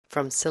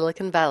From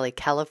Silicon Valley,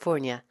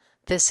 California,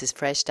 this is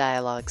Fresh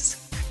Dialogues.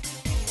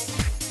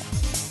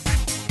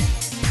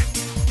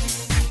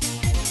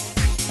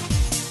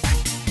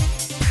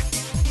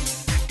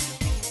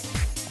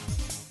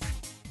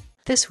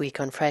 This week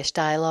on Fresh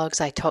Dialogues,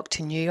 I talked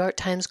to New York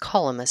Times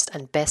columnist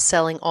and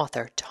best-selling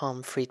author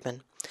Tom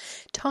Friedman.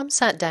 Tom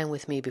sat down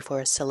with me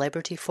before a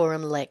Celebrity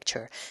Forum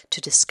lecture to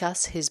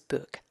discuss his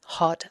book,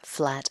 Hot,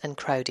 Flat and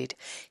Crowded,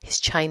 his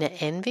China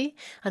envy,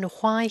 and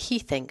why he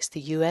thinks the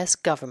US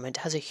government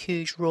has a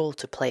huge role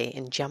to play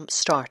in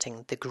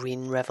jump-starting the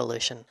Green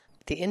Revolution.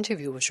 The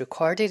interview was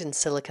recorded in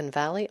Silicon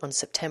Valley on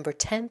September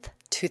 10th,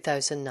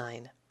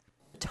 2009.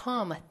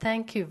 Tom,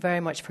 thank you very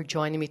much for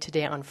joining me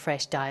today on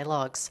Fresh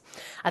Dialogues.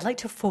 I'd like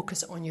to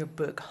focus on your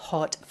book,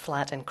 Hot,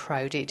 Flat and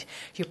Crowded.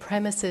 Your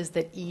premise is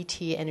that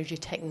ET, energy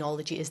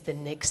technology, is the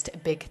next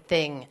big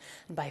thing.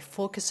 And by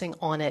focusing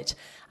on it,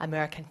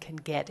 America can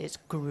get its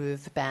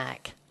groove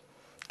back.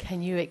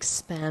 Can you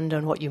expand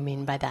on what you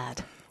mean by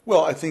that?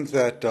 Well, I think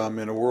that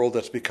in a world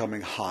that's becoming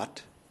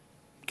hot,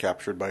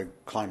 captured by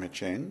climate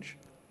change,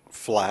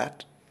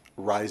 flat,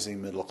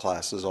 rising middle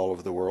classes all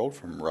over the world,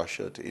 from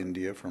Russia to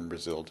India, from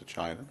Brazil to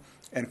China,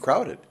 and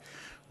crowded.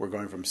 We're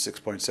going from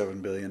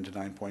 6.7 billion to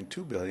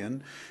 9.2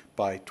 billion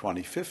by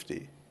 2050.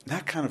 In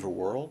that kind of a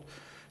world,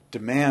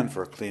 demand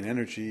for clean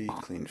energy,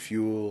 clean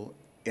fuel,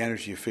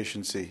 energy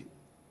efficiency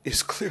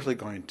is clearly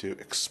going to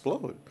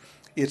explode.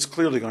 It's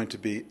clearly going to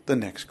be the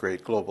next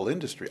great global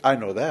industry. I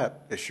know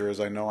that, as sure as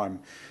I know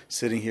I'm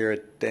sitting here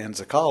at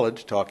Danza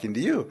College talking to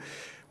you.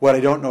 What I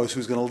don't know is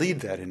who's going to lead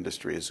that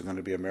industry. Is it going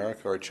to be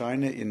America or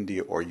China,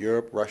 India or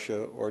Europe,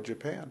 Russia or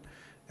Japan?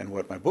 And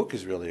what my book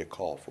is really a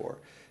call for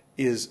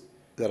is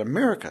that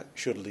America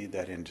should lead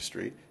that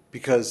industry,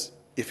 because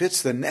if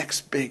it's the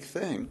next big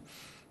thing,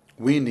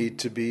 we need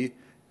to be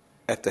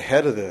at the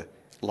head of the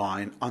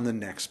line on the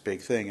next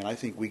big thing. And I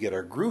think we get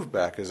our groove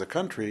back as a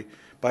country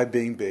by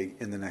being big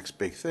in the next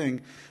big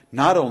thing.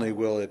 Not only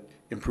will it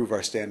improve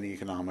our standing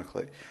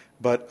economically,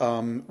 but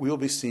we'll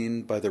be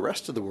seen by the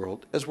rest of the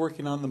world as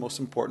working on the most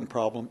important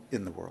problem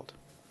in the world.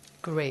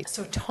 Great.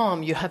 So,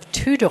 Tom, you have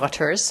two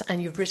daughters,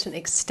 and you've written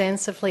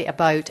extensively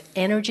about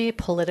energy,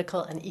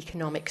 political and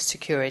economic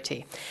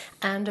security,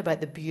 and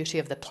about the beauty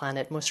of the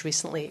planet, most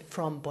recently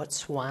from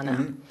Botswana.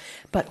 Mm-hmm.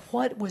 But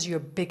what was your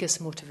biggest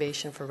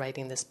motivation for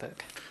writing this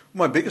book?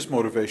 My biggest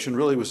motivation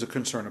really was a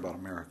concern about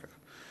America.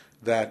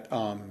 That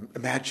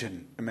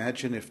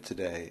imagine if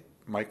today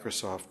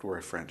Microsoft were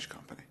a French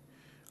company,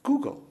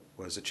 Google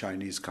was a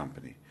Chinese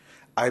company,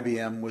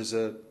 IBM was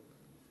a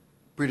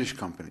British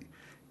company,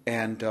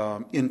 and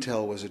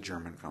Intel was a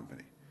German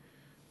company.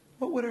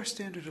 What would our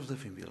standard of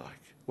living be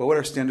like? What would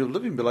our standard of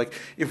living be like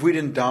if we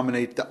didn't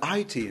dominate the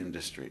IT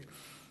industry?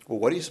 Well,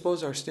 what do you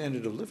suppose our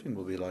standard of living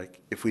will be like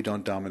if we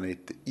don't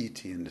dominate the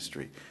ET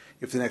industry?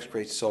 If the next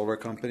great solar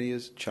company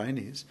is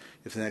Chinese,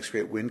 if the next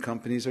great wind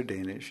companies are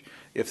Danish,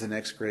 if the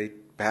next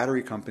great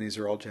battery companies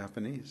are all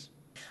Japanese.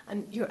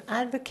 And you're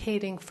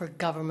advocating for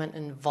government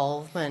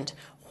involvement.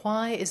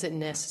 Why is it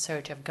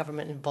necessary to have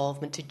government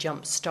involvement to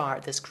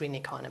jumpstart this green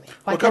economy?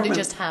 Why can't it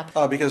just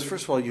happen? Because,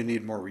 first of all, you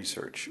need more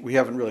research. We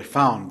haven't really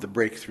found the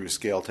breakthrough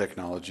scale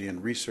technology,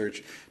 and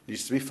research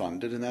needs to be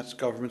funded, and that's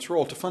government's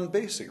role, to fund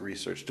basic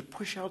research, to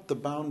push out the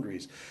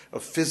boundaries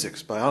of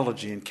physics,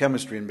 biology, and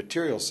chemistry, and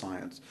material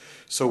science,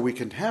 so we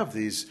can have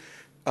these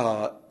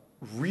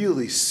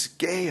really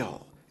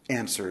scale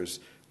answers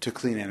to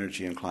clean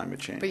energy and climate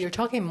change. But you're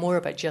talking more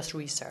about just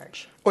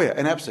research. Oh yeah,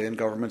 and absolutely. And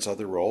government's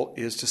other role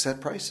is to set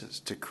prices,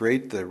 to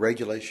create the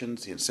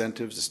regulations, the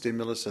incentives, the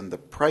stimulus, and the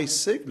price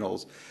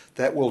signals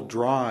that will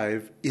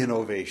drive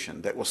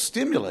innovation, that will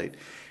stimulate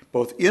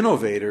both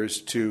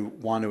innovators to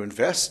want to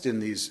invest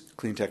in these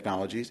clean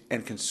technologies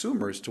and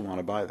consumers to want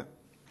to buy them.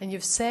 And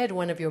you've said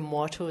one of your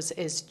mottos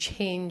is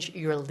change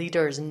your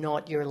leaders,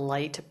 not your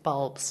light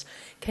bulbs.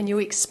 Can you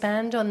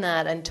expand on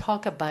that and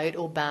talk about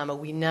Obama?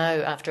 We now,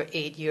 after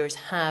 8 years,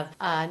 have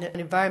an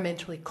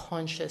environmentally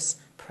conscious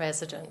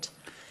president.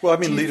 Well, I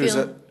mean, leaders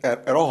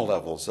at all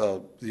levels.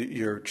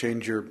 You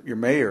change your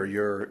mayor,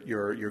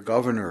 your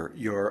governor,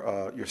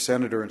 your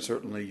senator, and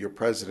certainly your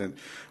president,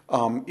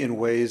 in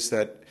ways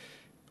that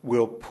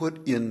will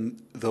put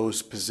in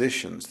those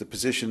positions, the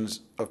positions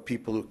of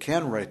people who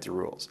can write the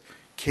rules,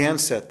 can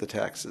set the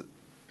taxes,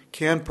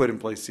 can put in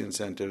place the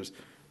incentives,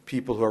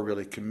 people who are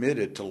really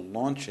committed to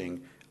launching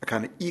a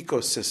kind of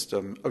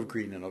ecosystem of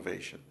green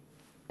innovation.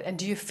 And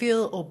do you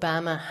feel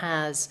Obama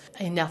has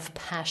enough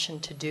passion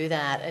to do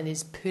that and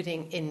is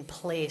putting in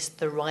place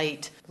the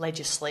right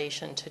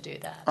legislation to do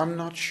that? I'm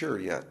not sure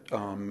yet.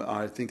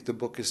 I think the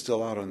book is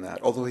still out on that,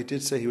 although he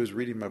did say he was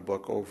reading my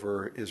book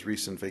over his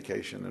recent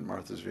vacation in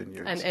Martha's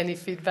Vineyard. And any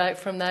feedback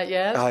from that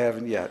yet? I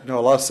haven't yet. No,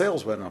 a lot of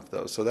sales went up,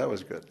 though, so that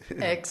was good.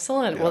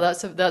 Excellent. Yeah. Well,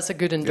 that's a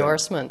good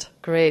endorsement. Yeah.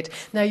 Great.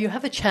 Now, you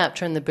have a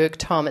chapter in the book,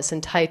 Tom. It's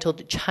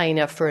entitled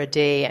China for a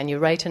Day, and you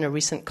write in a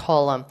recent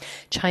column,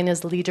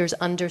 China's leaders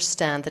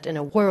understand understand that in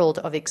a world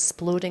of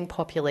exploding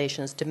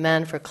populations,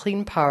 demand for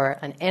clean power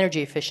and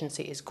energy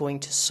efficiency is going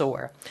to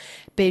soar.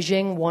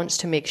 Beijing wants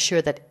to make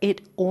sure that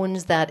it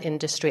owns that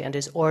industry and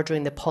is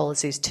ordering the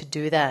policies to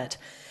do that.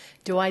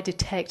 Do I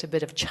detect a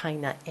bit of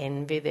China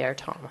envy there,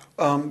 Tom?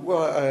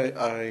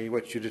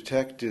 What you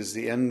detect is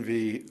the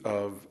envy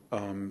of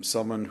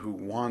someone who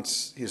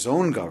wants his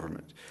own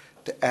government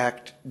to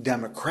act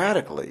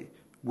democratically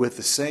with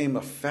the same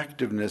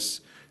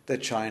effectiveness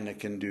that China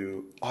can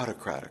do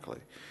autocratically.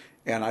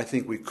 And I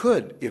think we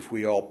could if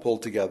we all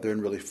pulled together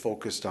and really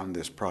focused on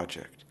this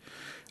project.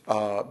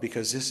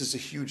 Because this is a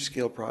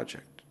huge-scale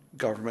project.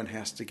 Government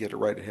has to get it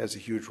right. It has a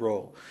huge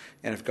role.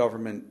 And if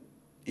government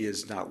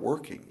is not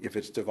working, if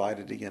it's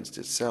divided against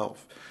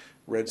itself,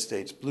 red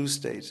states, blue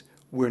states,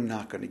 we're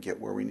not going to get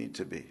where we need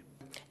to be.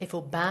 If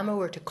Obama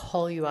were to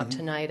call you up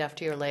tonight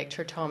after your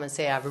lecture, Tom, and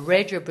say, I've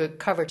read your book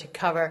cover to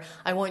cover,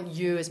 I want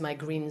you as my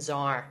green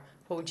czar,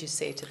 what would you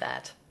say to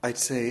that? I'd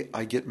say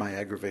I get my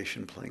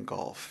aggravation playing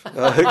golf. I'm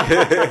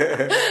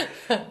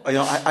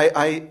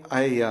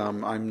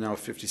now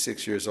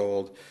 56 years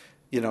old.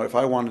 If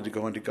I wanted to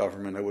go into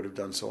government, I would have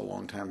done so a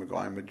long time ago.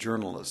 I'm a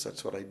journalist.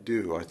 That's what I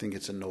do. I think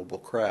it's a noble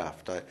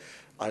craft.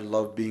 I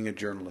love being a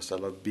journalist. I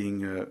love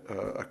being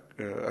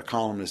a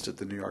columnist at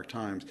the New York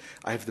Times.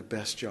 I have the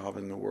best job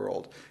in the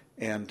world.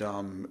 And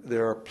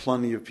there are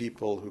plenty of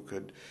people who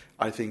could,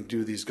 I think,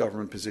 do these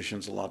government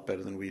positions a lot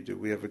better than we do.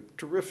 We have a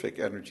terrific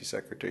Energy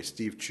Secretary,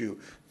 Steve Chu,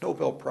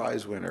 Nobel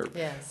Prize winner,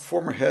 yes,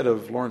 former head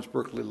of Lawrence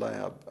Berkeley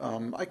Lab.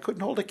 I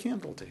couldn't hold a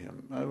candle to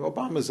him.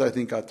 Obama's, I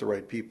think, got the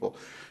right people.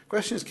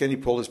 Question is, can he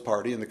pull his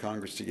party and the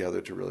Congress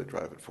together to really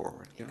drive it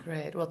forward?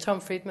 Great. Well, Tom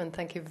Friedman,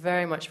 thank you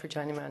very much for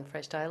joining me on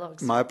Fresh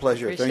Dialogues. My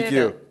pleasure. Thank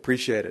you.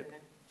 Appreciate it.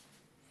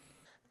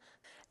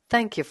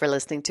 Thank you for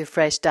listening to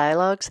Fresh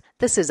Dialogues.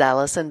 This is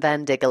Alison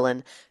van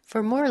Diggelen.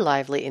 For more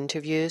lively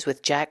interviews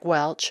with Jack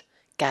Welch,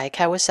 Guy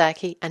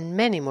Kawasaki, and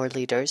many more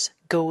leaders,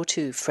 go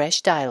to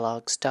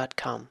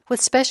freshdialogues.com.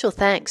 With special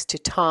thanks to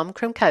Tom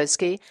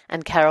Kromkowski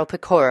and Carol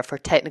Pecora for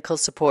technical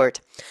support,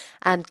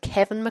 and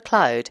Kevin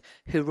MacLeod,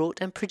 who wrote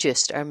and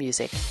produced our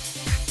music.